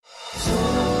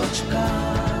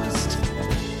Sochcast.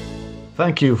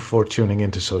 Thank you for tuning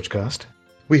into Sochcast.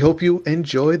 We hope you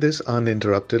enjoy this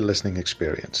uninterrupted listening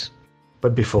experience.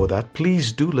 But before that,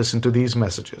 please do listen to these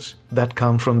messages that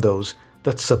come from those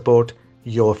that support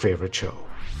your favorite show.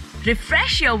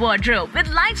 Refresh your wardrobe with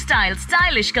lifestyle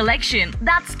stylish collection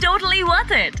that's totally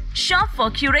worth it. Shop for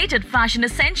curated fashion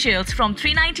essentials from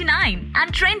 $3.99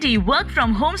 and trendy work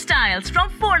from home styles from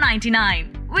 $4.99.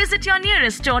 Visit your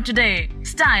nearest store today.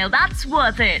 Style that's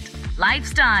worth it.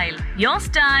 Lifestyle, your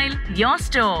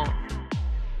store.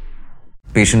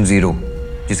 Patient zero,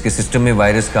 जिसके system में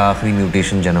virus का आखिरी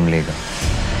mutation जन्म लेगा,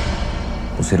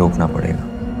 उसे रोकना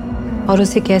पड़ेगा। और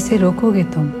उसे कैसे रोकोगे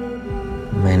तुम?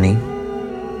 मैं नहीं,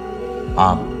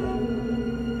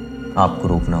 आपको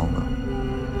रोकना होगा।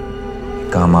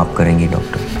 काम आप करेंगी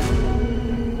डॉक्टर।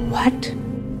 What?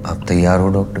 आप तैयार हो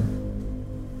डॉक्टर?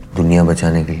 दुनिया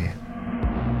बचाने के लिए।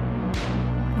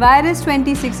 वायरस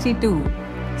 2062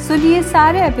 सुनिए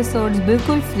सारे एपिसोड्स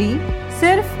बिल्कुल फ्री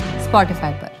सिर्फ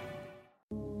Spotify पर।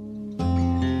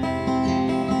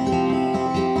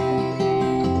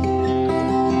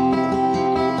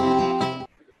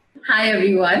 Hi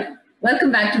everyone,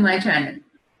 welcome back to my channel.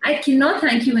 I cannot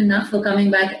thank you enough for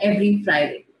coming back every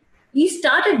Friday. We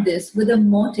started this with a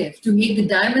motive to make the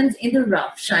diamonds in the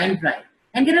rough shine bright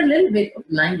and get a little bit of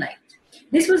limelight.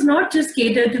 This was not just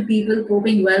catered to people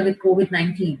coping well with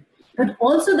COVID-19, but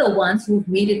also the ones who've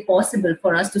made it possible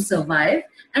for us to survive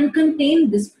and contain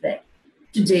this spread.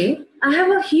 Today, I have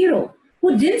a hero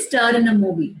who didn't star in a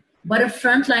movie, but a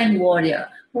frontline warrior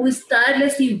who is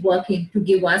tirelessly working to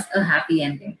give us a happy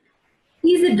ending.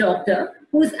 He's a doctor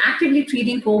who is actively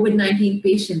treating COVID-19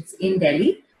 patients in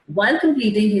Delhi while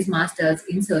completing his master's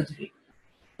in surgery.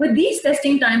 With these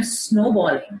testing times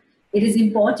snowballing, it is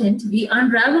important we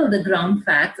unravel the ground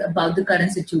facts about the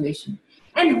current situation.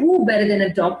 And who better than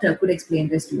a doctor could explain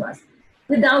this to us?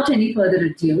 Without any further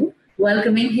ado,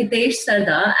 welcoming Hitesh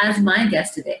Sardar as my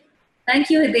guest today. Thank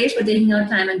you, Hitesh, for taking our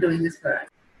time and doing this for us.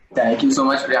 Thank you so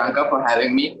much, Priyanka, for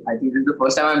having me. I think this is the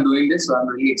first time I'm doing this, so I'm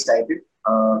really excited.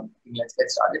 Let's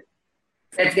get started.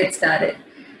 Let's get started.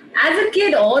 As a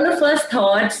kid, all of us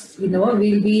thought,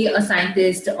 we'll be a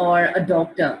scientist or a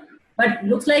doctor. But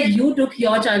looks like you took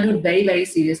your childhood very, very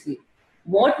seriously.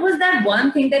 What was that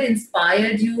one thing that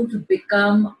inspired you to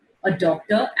become a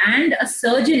doctor and a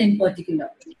surgeon in particular?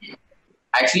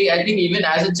 Actually, I think even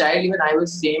as a child, even I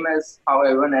was same as how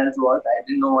everyone else was. I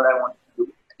didn't know what I wanted to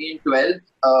do. I think in 12th,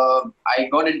 I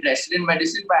got interested in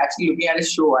medicine by actually looking at a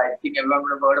show. I think everyone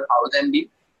would have heard of House MD.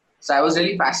 So I was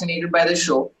really fascinated by the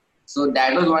show. So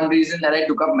that was one reason that I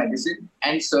took up medicine.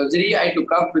 And surgery I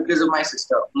took up because of my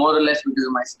sister, more or less because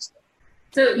of my sister.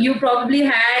 So you probably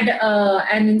had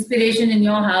an inspiration in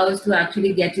your house to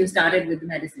actually get you started with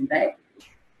medicine, right?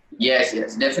 Yes,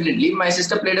 definitely. My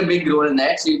sister played a big role in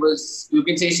that. She was, you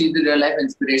can say she's the real life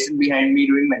inspiration behind me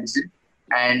doing medicine.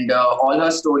 And all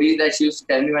her stories that she used to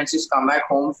tell me when she's come back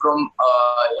home from,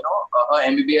 her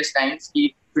MBBS times.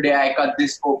 Today I cut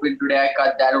this open, today I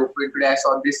cut that open, today I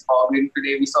saw this organ,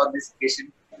 today we saw this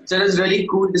patient. So it was really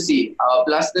cool to see.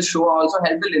 Plus the show also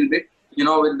helped a little bit,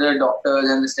 with the doctors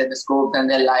and the stethoscopes and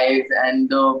their lives and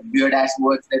the weird ass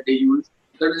words that they use.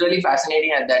 So it was really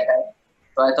fascinating at that time.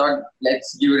 So I thought,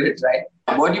 let's give it a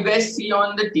try. What you guys see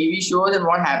on the TV shows and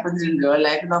what happens in real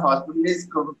life in the hospital is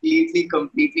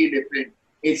completely different.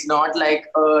 It's not like,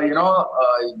 a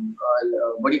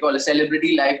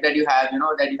celebrity life that you have,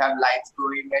 that you have lights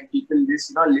going and people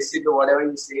just, listen to whatever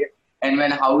you say. And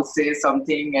when house says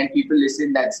something and people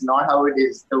listen, that's not how it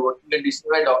is. The working condition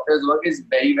where doctors work is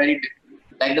very, very different.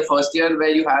 Like the first year where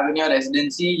you have in your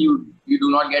residency, you do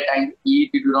not get time to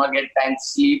eat, you do not get time to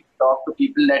sleep, talk to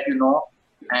people that you know.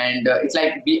 And it's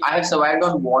like I have survived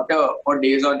on water for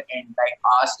days on end, like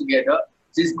hours together.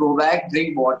 Just go back,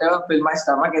 drink water, fill my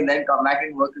stomach, and then come back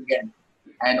and work again.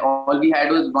 And all we had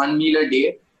was one meal a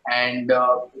day and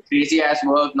crazy ass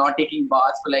work, not taking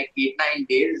baths for like 8-9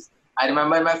 days. I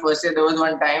remember in my first year, there was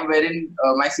one time wherein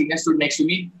my senior stood next to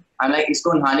me. I'm like,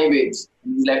 isko nahane bhej.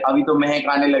 He's like, abhi to mehek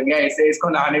aane lag gaya, aise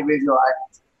isko nahane bhejo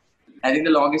aaj. I think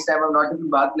the longest time I've not taken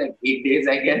bath like 8 days,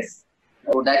 I guess.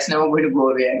 So that's never going to go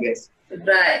away, I guess.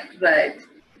 Right.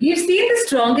 You've seen the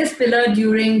strongest pillar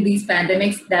during these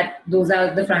pandemics, that those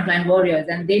are the frontline warriors,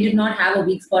 and they did not have a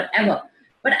weak spot ever.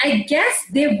 But I guess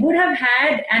they would have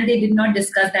had, and they did not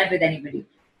discuss that with anybody.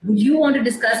 Would you want to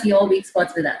discuss your weak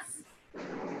spots with us?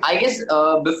 I guess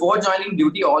before joining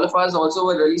duty, all of us also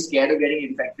were really scared of getting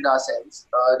infected ourselves.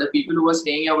 The people who were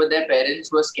staying here with their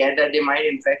parents were scared that they might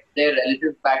infect their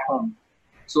relatives back home.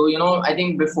 So, I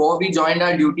think before we joined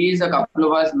our duties, a couple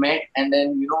of us met and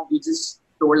then, we just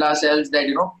told ourselves that,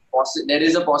 there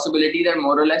is a possibility that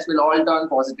more or less we'll all turn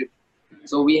positive.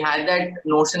 So we had that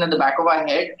notion at the back of our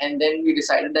head, and then we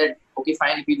decided that, okay,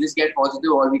 fine, if we just get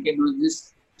positive, all we can do is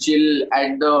just chill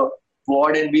at the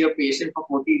ward and be a patient for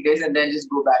 40 days and then just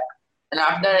go back. And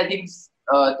after that, I think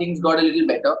things got a little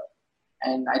better.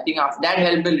 And I think after that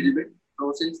helped a little bit.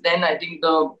 So since then, I think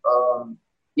the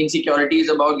insecurities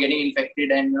about getting infected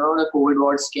and, the COVID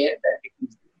ward scare that.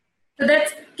 So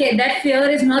that fear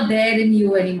is not there in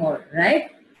you anymore, right?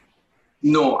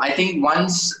 No, I think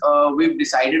once we've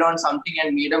decided on something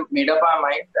and made up our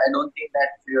mind, I don't think that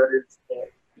fear is there.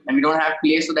 And we don't have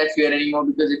place for that fear anymore,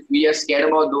 because if we are scared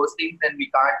about those things, then we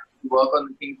can't work on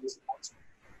the things we're supposed to.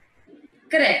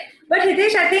 Correct. But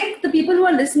Hitesh, I think the people who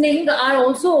are listening are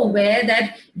also aware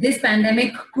that this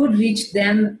pandemic could reach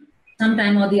them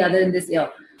sometime or the other in this year.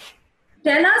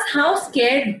 Tell us how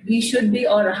scared we should be,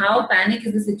 or how panic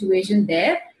is the situation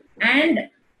there, and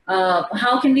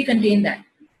how can we contain that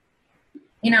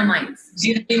in our minds?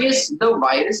 See, the thing is, the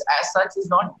virus as such is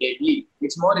not deadly.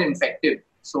 It's more infective.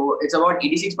 So it's about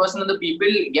 86% of the people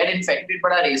get infected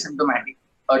but are asymptomatic.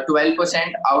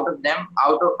 12% out of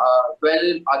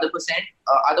 12 other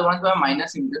ones who have minor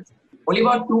symptoms. Only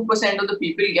about 2% of the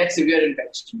people get severe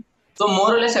infection. So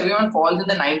more or less everyone falls in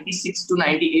the 96 to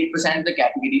 98% of the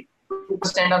category.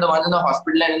 2% are the ones in the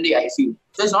hospital and in the ICU.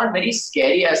 So it's not very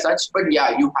scary as such, but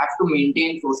yeah, you have to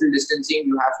maintain social distancing.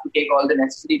 You have to take all the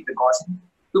necessary precautions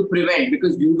to prevent,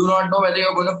 because you do not know whether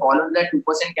you're going to fall into that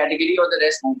 2% category or the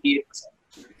rest 98%.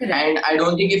 And I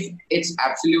don't think if it's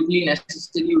absolutely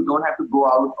necessary, you don't have to go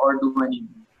out or do anything.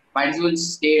 Might as well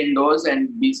stay indoors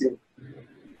and be safe.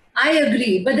 I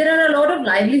agree, but there are a lot of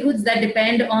livelihoods that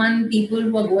depend on people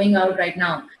who are going out right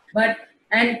now.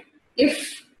 And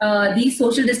if these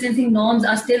social distancing norms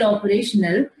are still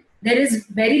operational, there is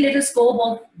very little scope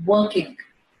of working.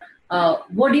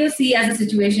 What do you see as a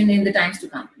situation in the times to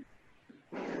come?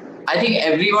 I think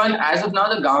everyone, as of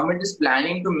now, the government is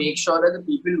planning to make sure that the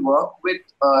people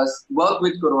work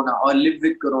with corona or live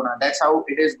with corona. That's how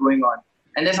it is going on.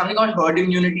 And there's something called herd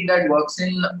immunity that works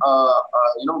in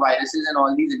viruses and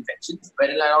all these infections,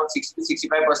 wherein around 60 to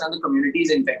 65% of the community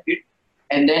is infected,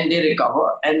 and then they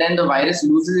recover, and then the virus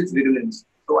loses its virulence.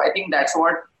 So I think that's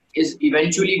what is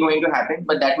eventually going to happen,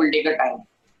 but that will take a time.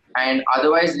 And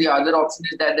otherwise, the other option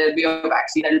is that there'll be a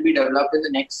vaccine that will be developed in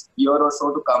the next year or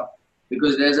so to come,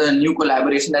 because there's a new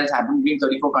collaboration that has happened between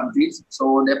 34 countries.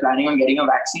 So they're planning on getting a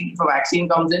vaccine. If a vaccine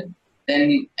comes in,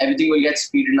 then everything will get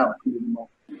speeded up a little more.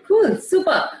 Cool,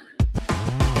 super.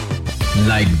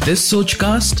 Like this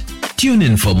Sochcast? Tune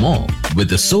in for more with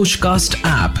the Sochcast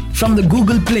app from the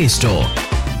Google Play Store.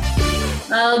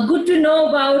 Good to know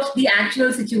about the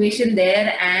actual situation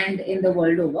there and in the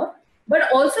world over.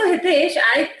 But also, Hitesh,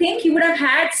 I think you would have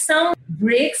had some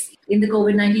breaks in the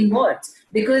COVID-19 wards,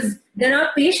 because there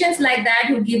are patients like that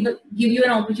who give you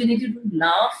an opportunity to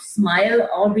laugh, smile,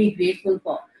 or be grateful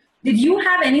for. Did you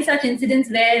have any such incidents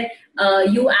where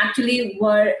you actually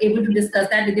were able to discuss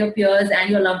that with your peers and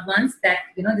your loved ones, that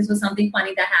this was something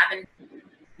funny that happened?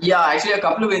 Yeah, actually a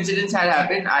couple of incidents had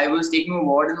happened. I was taking a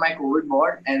ward in my COVID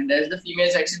ward, and there's the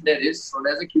female section there is. So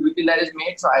there's a cubicle that is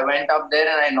made. So I went up there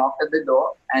and I knocked at the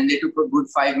door, and they took a good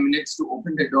 5 minutes to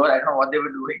open the door. I don't know what they were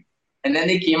doing. And then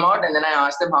they came out, and then I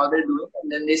asked them how they're doing.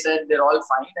 And then they said they're all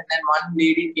fine. And then one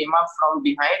lady came up from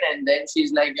behind, and then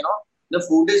she's like, the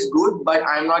food is good, but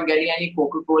I'm not getting any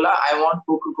Coca-Cola. I want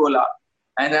Coca-Cola.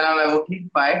 And then I'm like, okay,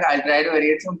 fine. I'll try to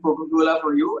arrange some Coca-Cola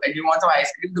for you. And you want some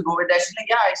ice cream to go with that? She's like,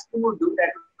 yeah, ice cream would do that.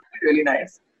 Really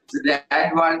nice. So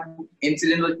that one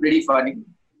incident was pretty funny.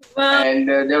 Wow. And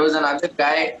there was another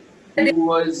guy who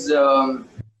was... So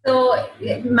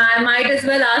might as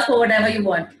well ask for whatever you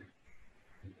want.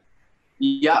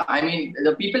 Yeah, I mean,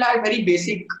 the people had very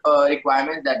basic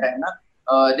requirements that time.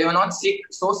 They were not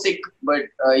so sick, but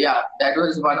yeah, that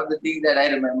was one of the things that I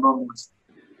remember most.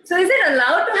 So is it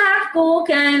allowed to have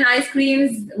Coke and ice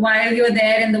creams while you're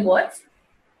there in the wards?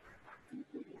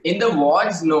 In the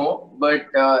wards, no, but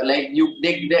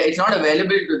it's not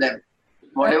available to them.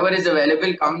 Whatever is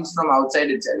available comes from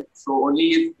outside itself. So only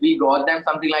if we got them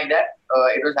something like that,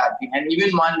 it was happening. And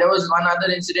even there was one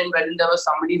other incident wherein there was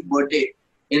somebody's birthday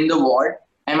in the ward,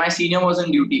 and my senior was on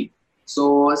duty.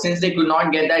 So since they could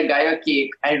not get that guy a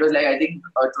cake, and it was like, I think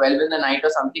 12 in the night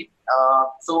or something.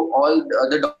 So all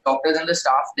the doctors and the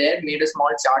staff there made a small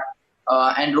chart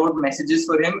and wrote messages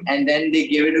for him, and then they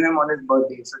gave it to him on his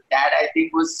birthday. So that, I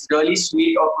think, was really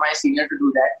sweet of my senior to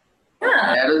do that.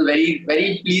 Yeah. That was a very,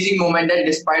 very pleasing moment, that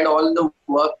despite all the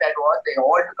work that was, they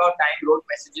all took out time, wrote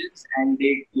messages, and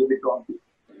they gave it to him.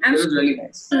 It was really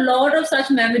nice. A lot of such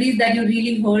memories that you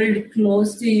really hold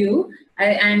close to you.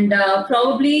 And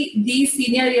probably these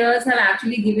senior years have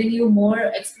actually given you more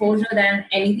exposure than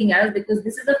anything else, because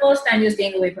this is the first time you're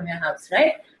staying away from your house,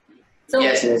 right? So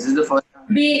yes, this is the first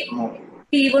time. Be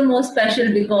even more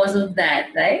special because of that,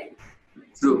 right?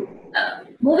 True.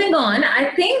 Moving on,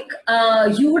 I think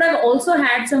you would have also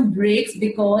had some breaks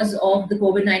because of the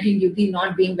COVID-19 duty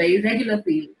not being very regular for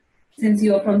you, since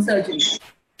you're from surgery.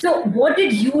 So what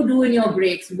did you do in your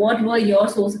breaks? What were your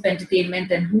source of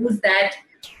entertainment, and who's that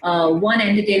one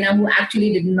entertainer who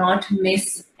actually did not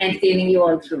miss entertaining you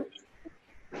all through?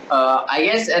 I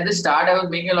guess at the start I was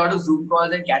making a lot of Zoom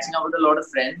calls and catching up with a lot of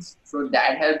friends. So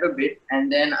that helped a bit.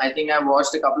 And then I think I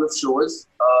watched a couple of shows.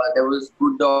 There was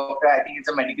Good Doctor. I think it's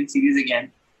a medical series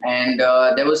again. And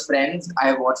there was Friends.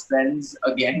 I watched Friends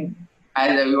again,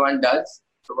 as everyone does.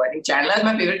 So I think Chandler is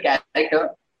my favorite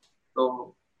character.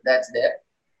 So that's there.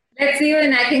 Let's see you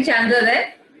enacting Chandler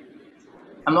there.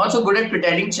 I'm not so good at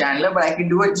pretending Chandler, but I can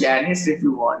do a Janice if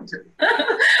you want.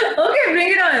 Okay, bring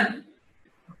it on.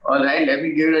 All right, let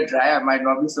me give it a try. I might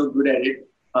not be so good at it.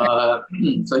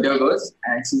 So there goes.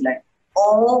 And she's like,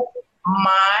 oh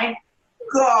my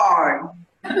God.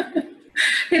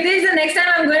 Hitesh, the next time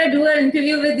I'm going to do an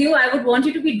interview with you, I would want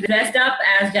you to be dressed up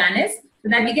as Janice so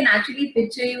that we can actually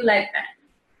picture you like that.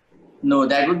 No,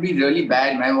 that would be really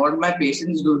bad, man. What would my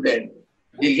patients do then?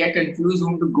 They'll get confused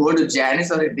whom to go to,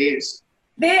 Janice or Hitesh.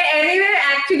 They anyway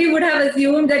actually would have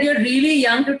assumed that you're really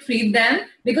young to treat them,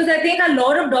 because I think a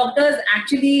lot of doctors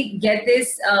actually get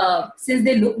this since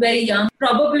they look very young.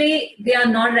 Probably they are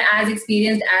not as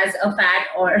experienced as a fat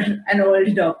or an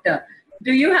old doctor.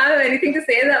 Do you have anything to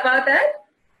say about that?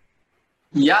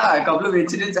 Yeah, a couple of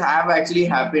incidents have actually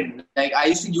happened. Like I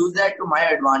used to use that to my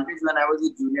advantage when I was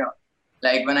a junior.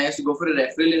 Like when I used to go for a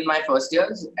referral in my first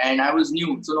years and I was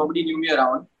new, so nobody knew me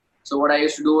around. So what I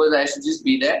used to do was I used to just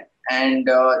be there. And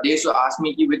they used to ask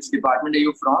me which department are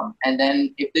you from, and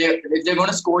then if they're going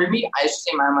to scold me, I used to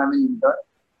say, ma'am, I'm an intern,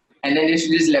 and then they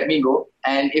should just let me go.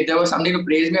 And if there was something to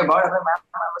praise me about, I was like, ma'am,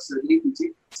 I'm a surgery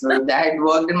teacher. So that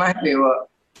worked in my favor.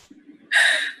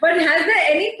 But has there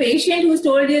any patient who's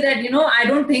told you that, I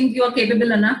don't think you're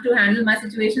capable enough to handle my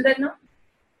situation right now?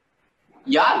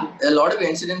 Yeah, a lot of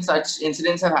such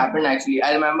incidents have happened actually.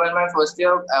 I remember in my first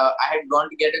year, I had gone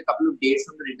to get a couple of dates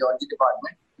from the radiology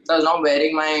department. So I was not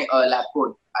wearing my lab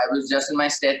coat. I was just in my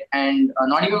stead, and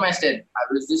not even my stead.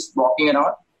 I was just walking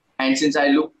around. And since I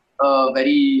look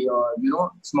very,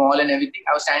 small and everything,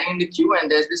 I was standing in the queue,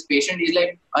 and there's this patient. He's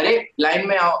like, "Arey, line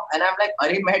mein aao." And I'm like,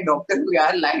 "Arey, main doctor hu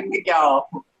yaar, line mein kya aao?"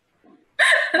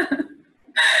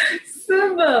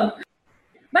 Super.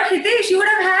 But Hitesh, you would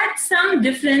have had some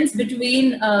difference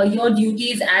between your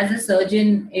duties as a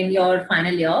surgeon in your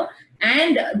final year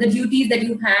and the duties that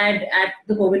you had at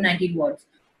the COVID-19 wards.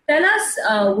 Tell us,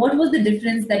 what was the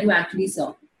difference that you actually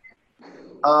saw?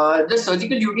 The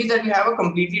surgical duties that we have are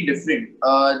completely different.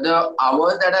 The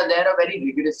hours that are there are very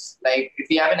rigorous. Like if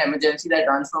we have an emergency that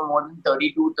runs for more than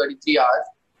 32, 33 hours,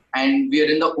 and we are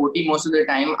in the OT most of the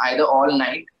time, either all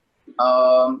night,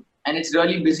 and it's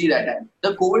really busy that time.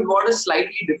 The COVID ward is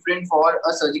slightly different for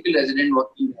a surgical resident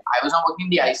working. I was not working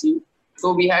in the ICU,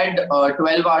 so we had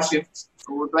 12-hour shifts.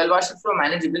 So 12-hour shifts were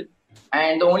manageable.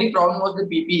 And the only problem was the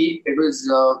PPE. It was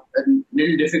a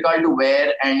little difficult to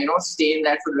wear and, stay in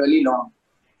that for really long.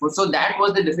 So that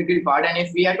was the difficult part. And if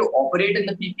we had to operate in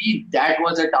the PPE, that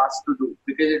was a task to do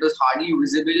because it was hardly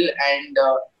visible and,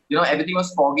 everything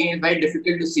was foggy and very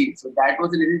difficult to see. So that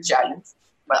was a little challenge.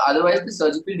 But otherwise, the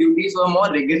surgical duties were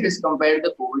more rigorous compared to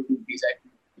the COVID duties. I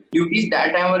think. Duties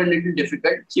that time were a little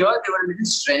difficult. Here, they were a little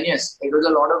strenuous. It was a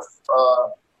lot of,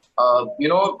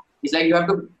 it's like you have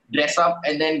to dress up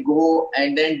and then go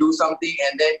and then do something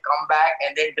and then come back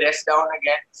and then dress down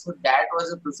again. So that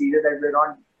was a procedure that we're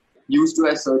not used to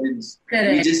as surgeons.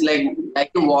 Correct. We just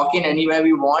like to walk in anywhere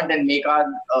we want and make our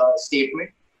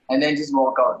statement and then just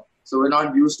walk out. So we're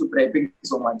not used to prepping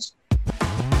so much.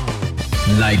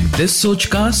 Like this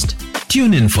Sochcast?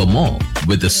 Tune in for more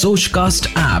with the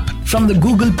Sochcast app from the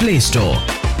Google Play Store.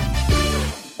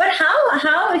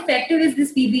 How effective is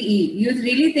this PPE? You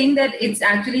really think that it's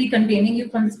actually containing you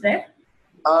from the spread?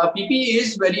 PPE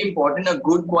is very important. A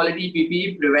good quality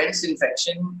PPE prevents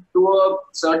infection to a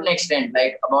certain extent,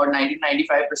 like about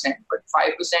 90-95%. But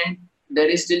 5%, there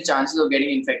is still chances of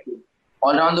getting infected.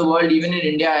 All around the world, even in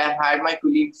India, I have had my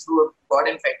colleagues who have got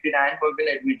infected and who have been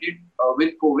admitted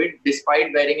with COVID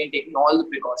despite wearing and taking all the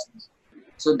precautions.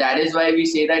 So that is why we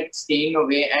say that staying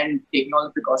away and taking all the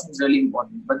precautions is really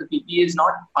important. But the PPE is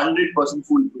not 100%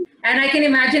 foolproof. And I can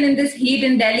imagine in this heat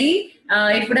in Delhi,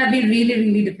 it would have been really,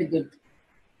 really difficult.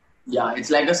 Yeah,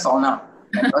 it's like a sauna.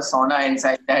 Like a sauna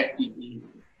inside that PPE.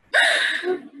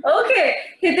 Okay,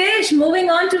 Hitesh, moving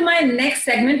on to my next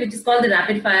segment, which is called the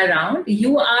rapid fire round.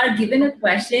 You are given a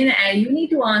question and you need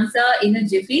to answer in a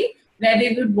jiffy, where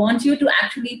we would want you to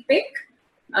actually pick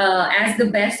as the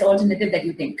best alternative that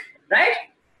you think, right?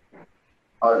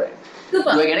 All right.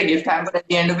 Super. Do I get a gift hamper at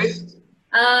the end of it?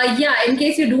 Yeah, in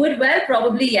case you do it well,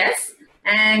 probably yes.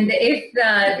 And if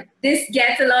this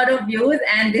gets a lot of views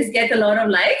and this gets a lot of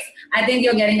likes, I think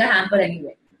you're getting a hamper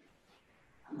anyway.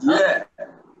 Yeah.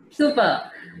 Super.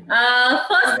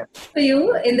 First for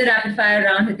you in the rapid fire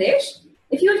round, Hitesh,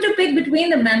 if you have to pick between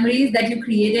the memories that you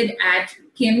created at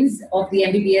KIMS of the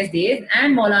MBBS days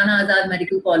and Maulana Azad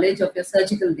Medical College of your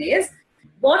surgical days,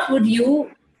 what would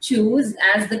you choose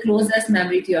as the closest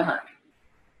memory to your heart?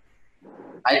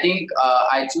 I think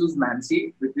I choose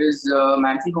Mansi because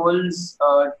Mansi holds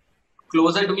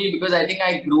closer to me because I think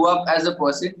I grew up as a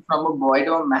person from a boy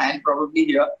to a man probably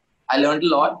here. I learned a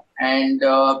lot, and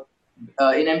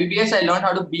in MBBS I learned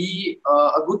how to be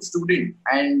a good student,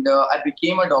 and I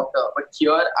became a doctor. But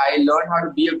here I learned how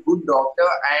to be a good doctor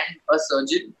and a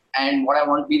surgeon, and what I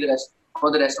want to be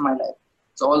for the rest of my life.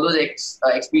 So all those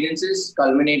experiences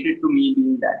culminated to me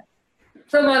being that.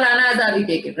 So Maulana Azad, we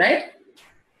take it, right?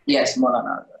 Yes,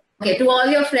 Maulana Azad. Okay, to all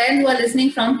your friends who are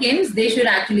listening from KIMS, they should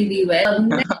actually be aware.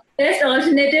 Best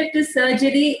alternative to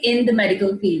surgery in the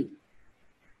medical field.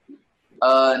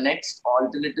 Next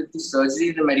alternative to surgery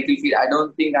in the medical field. I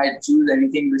don't think I choose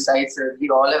anything besides surgery.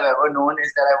 All I've ever known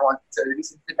is that I want surgery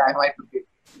since the time I took it.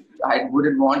 I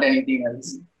wouldn't want anything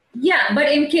else. Yeah, but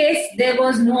in case there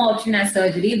was no option as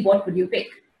surgery, what would you pick?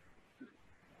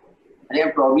 I think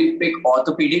I'd probably pick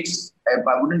orthopedics.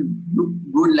 I wouldn't look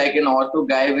good like an ortho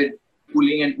guy with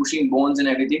pulling and pushing bones and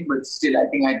everything, but still I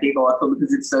think I take ortho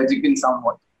because it's surgical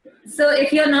somewhat. So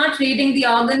if you're not treating the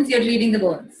organs, you're treating the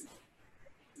bones.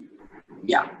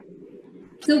 Yeah.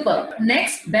 Super.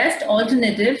 Next, best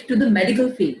alternative to the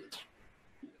medical field.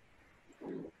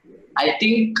 I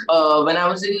think when I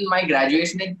was in my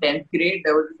graduation in 10th grade,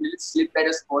 there was a little slip that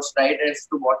was supposed to write as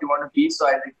to what you want to be. So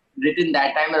I written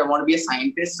that time that I want to be a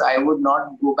scientist. So I would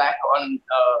not go back on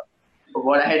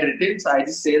what I had written. So I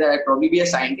just say that I'd probably be a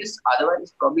scientist.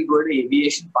 Otherwise, probably go to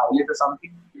aviation pilot or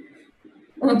something.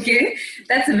 Okay,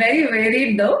 that's very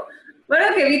varied though.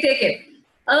 But okay, we take it.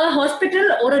 A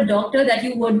hospital or a doctor that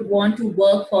you would want to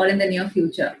work for in the near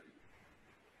future?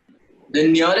 The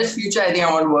nearest future, I think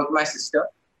I want to work with my sister.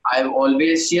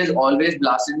 She has always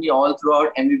blasted me all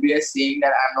throughout MBBS saying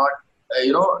that I'm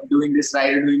not, doing this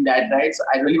right or doing that right. So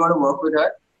I really want to work with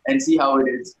her and see how it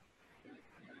is.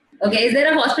 Okay, is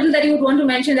there a hospital that you would want to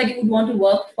mention that you would want to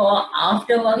work for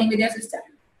after working with your sister?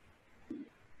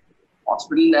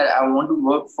 Hospital that I want to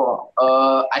work for.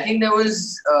 I think there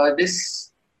was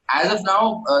this, as of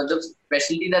now, the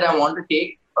specialty that I want to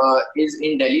take is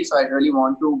in Delhi. So I really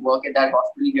want to work at that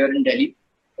hospital here in Delhi.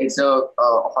 It's a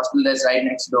hospital that's right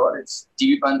next door. It's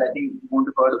GV Pant. I think you won't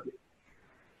have heard of it.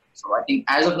 So I think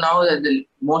as of now, the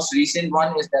most recent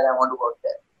one is that I want to work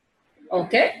there.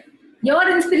 Okay. Your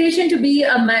inspiration to be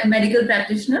a medical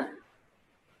practitioner?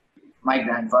 My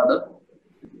grandfather.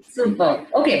 Super.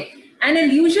 Okay. An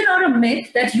illusion or a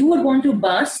myth that you would want to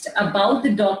bust about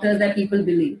the doctors that people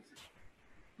believe?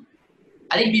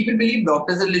 I think people believe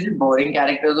doctors are little boring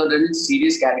characters or little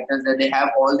serious characters, that they have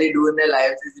all they do in their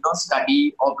lives is,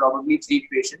 study or probably treat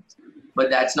patients. But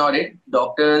that's not it.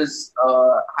 Doctors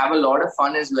have a lot of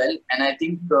fun as well. And I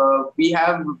think we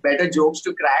have better jokes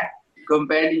to crack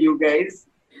compared to you guys.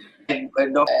 And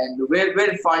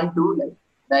we're fun too. Like,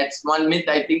 that's one myth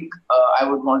I think I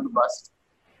would want to bust.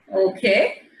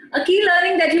 Okay. A key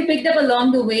learning that you picked up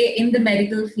along the way in the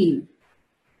medical field?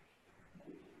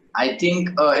 I think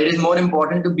it is more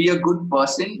important to be a good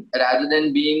person rather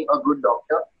than being a good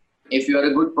doctor. If you're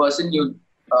a good person, you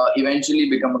eventually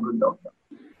become a good doctor.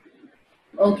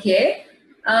 Okay.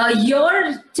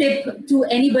 Your tip to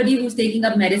anybody who's taking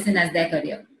up medicine as their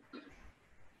career?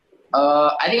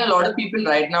 I think a lot of people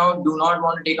right now do not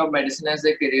want to take up medicine as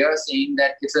their career, saying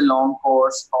that it's a long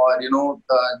course or,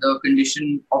 the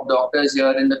condition of doctors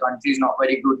here in the country is not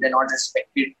very good. They're not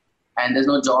respected and there's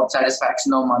no job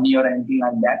satisfaction or money or anything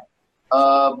like that.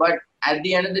 But at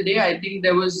the end of the day, I think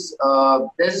there's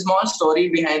a small story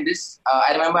behind this.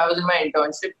 I remember I was in my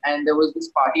internship and there was this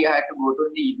party I had to go to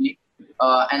in the evening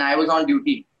and I was on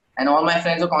duty. And all my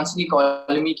friends were constantly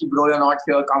calling me, bro, you're not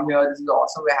here, come here, this is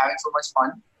awesome, we're having so much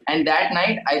fun. And that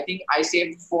night, I think I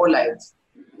saved 4 lives.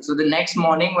 So the next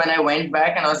morning when I went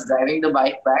back and I was driving the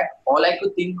bike back, all I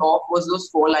could think of was those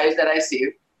 4 lives that I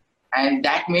saved. And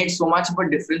that made so much of a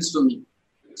difference to me.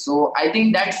 So I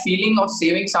think that feeling of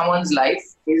saving someone's life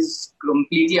is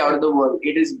completely out of the world.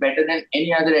 It is better than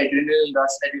any other adrenaline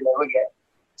rush that you'll ever get.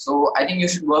 So I think you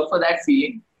should work for that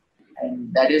feeling.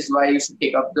 And that is why you should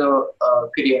take up the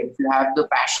career. If you have the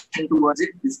passion towards it.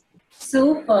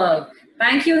 Super.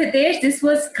 Thank you, Hitesh. This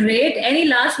was great. Any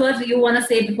last words you want to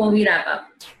say before we wrap up?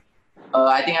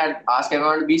 I think I'd ask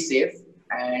everyone to be safe.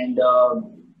 And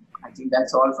I think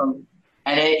that's all from me.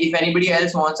 And if anybody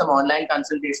else wants some online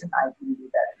consultation, I can do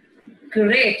that.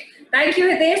 Great. Thank you,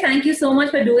 Hitesh. Thank you so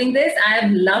much for doing this. I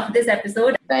have loved this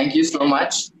episode. Thank you so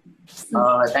much.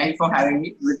 Thank you for having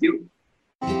me with you.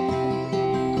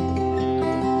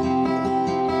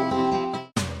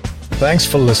 Thanks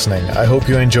for listening. I hope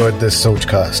you enjoyed this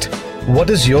Sochcast. What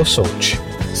is your Soch?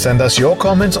 Send us your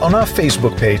comments on our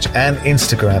Facebook page and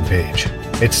Instagram page.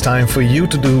 It's time for you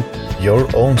to do your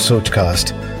own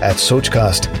Sochcast at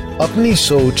Sochcast. Apni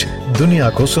Soch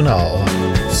Duniya ko sunao.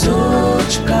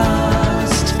 Sochcast.